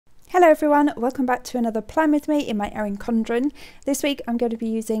Hello everyone, welcome back to another plan with me in my Erin Condren. This week I'm going to be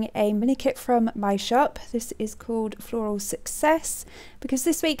using a mini kit from my shop. This is called Floral Success because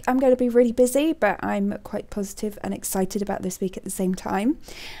this week I'm going to be really busy, but I'm quite positive and excited about this week at the same time.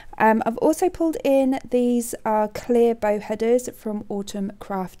 I've also pulled in these clear bow headers from Autumn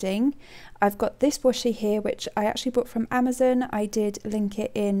Crafting. I've got this washi here which I actually bought from Amazon. I did link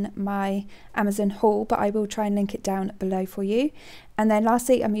it in my Amazon haul, but I will try and link it down below for you. And then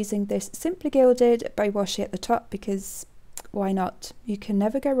lastly I'm using this Simply Gilded bow washi at the top because why not? You can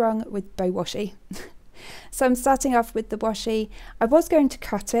never go wrong with bow washi. So I'm starting off with the washi. I was going to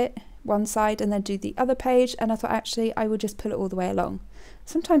cut it one side and then do the other page, and I thought actually I will just pull it all the way along.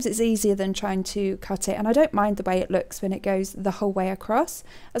 Sometimes it's easier than trying to cut it, and I don't mind the way it looks when it goes the whole way across,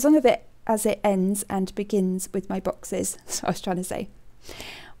 as long as it ends and begins with my boxes. That's what I was trying to say.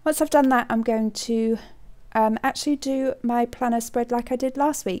 Once I've done that, I'm going to actually do my planner spread like I did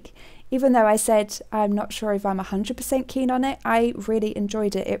last week. Even though I said I'm not sure if I'm 100% keen on it, I really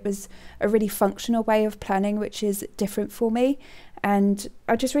enjoyed it. It was a really functional way of planning, which is different for me, and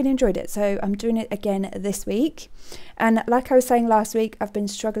I just really enjoyed it. So I'm doing it again this week. And like I was saying last week, I've been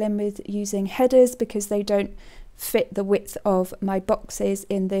struggling with using headers because they don't fit the width of my boxes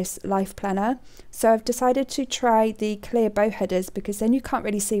in this life planner. So I've decided to try the clear bow headers because then you can't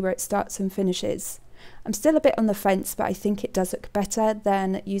really see where it starts and finishes. I'm still a bit on the fence, but I think it does look better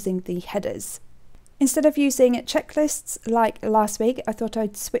than using the headers. Instead of using checklists like last week, I thought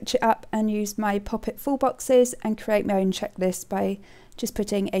I'd switch it up and use my Pop-It full boxes and create my own checklist by just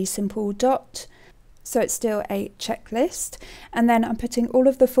putting a simple dot. So it's still a checklist, and then I'm putting all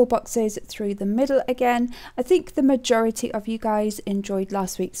of the full boxes through the middle again. I think the majority of you guys enjoyed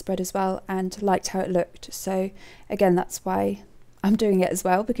last week's spread as well and liked how it looked. So again, that's why I'm doing it as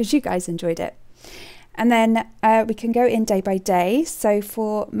well, because you guys enjoyed it. And then we can go in day by day. So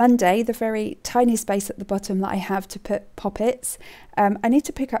for Monday, the very tiny space at the bottom that I have to put Pop-Its, I need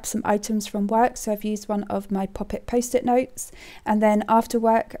to pick up some items from work. So I've used one of my Pop-It post-it notes. And then after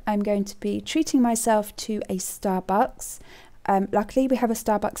work, I'm going to be treating myself to a Starbucks. Luckily, we have a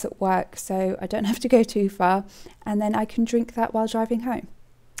Starbucks at work, so I don't have to go too far. And then I can drink that while driving home.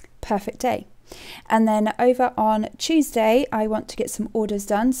 Perfect day. And then over on Tuesday, I want to get some orders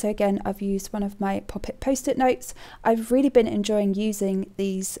done. So again, I've used one of my Pop-It post-it notes. I've really been enjoying using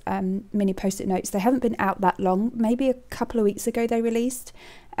these mini post-it notes. They haven't been out that long. Maybe a couple of weeks ago they released.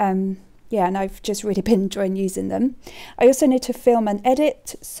 Yeah, and I've just really been enjoying using them. I also need to film and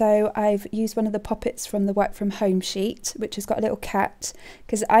edit. So I've used one of the Pop-Its from the work from home sheet, which has got a little cat,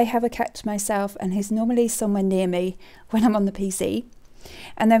 because I have a cat myself and he's normally somewhere near me when I'm on the PC.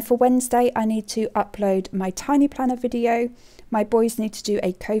 And then for Wednesday, I need to upload my tiny planner video. My boys need to do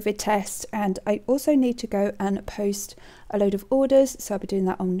a COVID test, and I also need to go and post a load of orders. So I'll be doing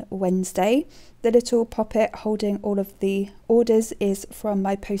that on Wednesday. The little Pop-It holding all of the orders is from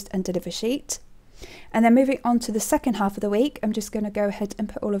my post and deliver sheet. And then moving on to the second half of the week, I'm just going to go ahead and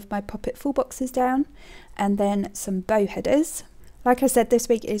put all of my Pop-It full boxes down, and then some bow headers. Like I said, this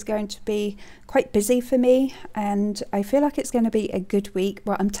week is going to be quite busy for me, and I feel like it's going to be a good week.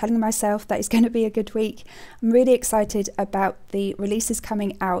 Well, I'm telling myself that it's going to be a good week. I'm really excited about the releases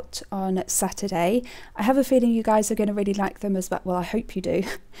coming out on Saturday. I have a feeling you guys are going to really like them as well. Well, I hope you do.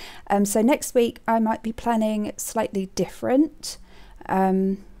 So next week I might be planning slightly different,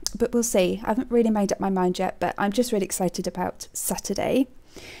 but we'll see. I haven't really made up my mind yet, but I'm just really excited about Saturday.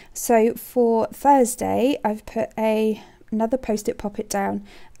 So for Thursday, I've put another post-it Pop-It down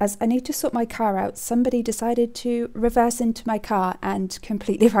as I need to sort my car out. Somebody decided to reverse into my car and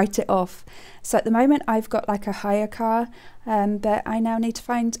completely write it off. So at the moment I've got like a hire car, but I now need to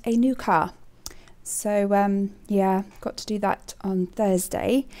find a new car. So yeah, got to do that on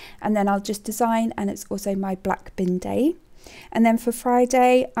Thursday, and then I'll just design, and it's also my black bin day. And then for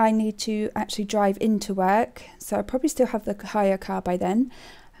Friday, I need to actually drive into work. So I'll probably still have the hire car by then.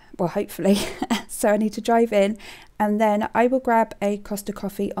 Well, hopefully. So I need to drive in, and then I will grab a Costa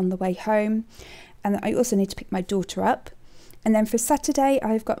coffee on the way home. And I also need to pick my daughter up. And then for Saturday,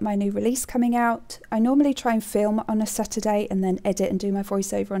 I've got my new release coming out. I normally try and film on a Saturday and then edit and do my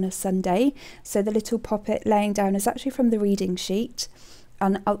voiceover on a Sunday. So the little Pop-It laying down is actually from the reading sheet.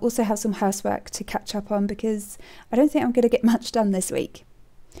 And I'll also have some housework to catch up on because I don't think I'm going to get much done this week.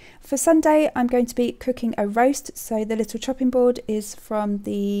 For Sunday, I'm going to be cooking a roast. So the little chopping board is from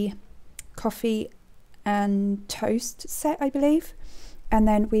the coffee and toast set, I believe. And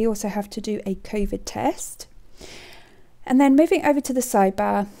then we also have to do a COVID test. And then moving over to the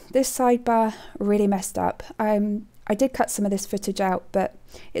sidebar, this sidebar really messed up. I did cut some of this footage out, but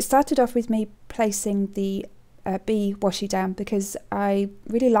it started off with me placing the bee washi down because I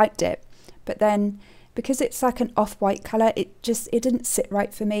really liked it, but then because it's like an off-white colour, it didn't sit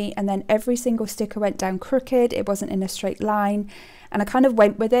right for me, and then every single sticker went down crooked, it wasn't in a straight line, and I kind of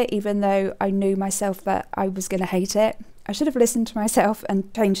went with it even though I knew myself that I was going to hate it. I should have listened to myself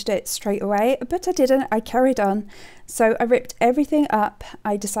and changed it straight away, but I didn't. I carried on. So I ripped everything up.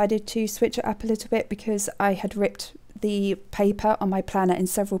 I decided to switch it up a little bit because I had ripped the paper on my planner in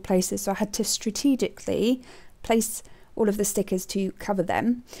several places, so I had to strategically place all of the stickers to cover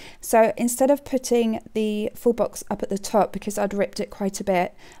them. So instead of putting the full box up at the top, because I'd ripped it quite a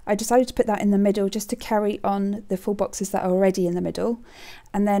bit, I decided to put that in the middle just to carry on the full boxes that are already in the middle.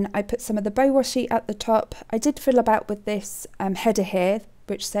 And then I put some of the bow washi at the top. I did fill about with this header here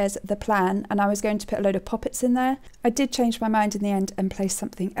which says the plan, and I was going to put a load of poppets in there. I did change my mind in the end and place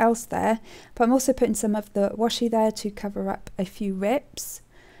something else there, but I'm also putting some of the washi there to cover up a few rips.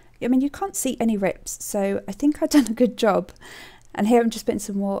 I mean, you can't see any rips, so I think I've done a good job. And here I'm just putting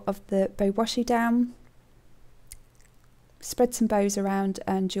some more of the bow washi down. Spread some bows around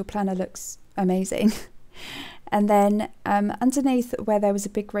and your planner looks amazing. And then underneath where there was a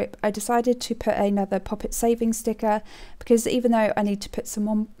big rip, I decided to put another poppet savings sticker, because even though I need to put some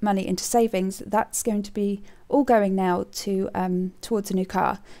more money into savings, that's going to be all going now to towards a new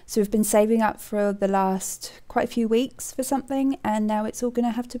car. So we've been saving up for the last quite a few weeks for something, and now it's all going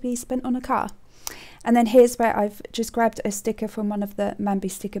to have to be spent on a car. And then here's where I've just grabbed a sticker from one of the Mambi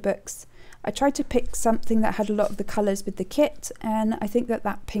sticker books. I tried to pick something that had a lot of the colours with the kit, and I think that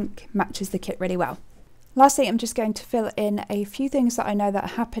that pink matches the kit really well. Lastly, I'm just going to fill in a few things that I know that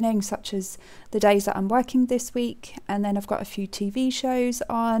are happening, such as the days that I'm working this week, and then I've got a few TV shows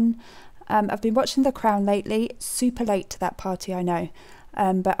on. I've been watching The Crown lately, super late to that party, I know,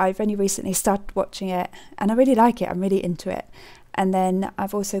 but I've only recently started watching it and I really like it, I'm really into it. And then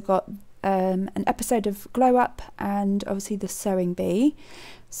I've also got an episode of Glow Up and obviously the Sewing Bee.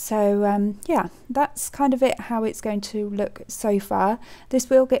 So yeah, that's kind of it, how it's going to look so far. This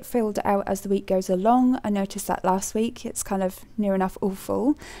will get filled out as the week goes along. I noticed that last week, it's kind of near enough all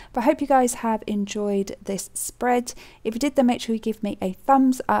full. But I hope you guys have enjoyed this spread. If you did, then make sure you give me a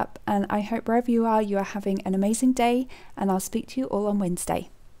thumbs up, and I hope wherever you are having an amazing day, and I'll speak to you all on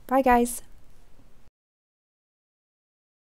Wednesday. Bye guys.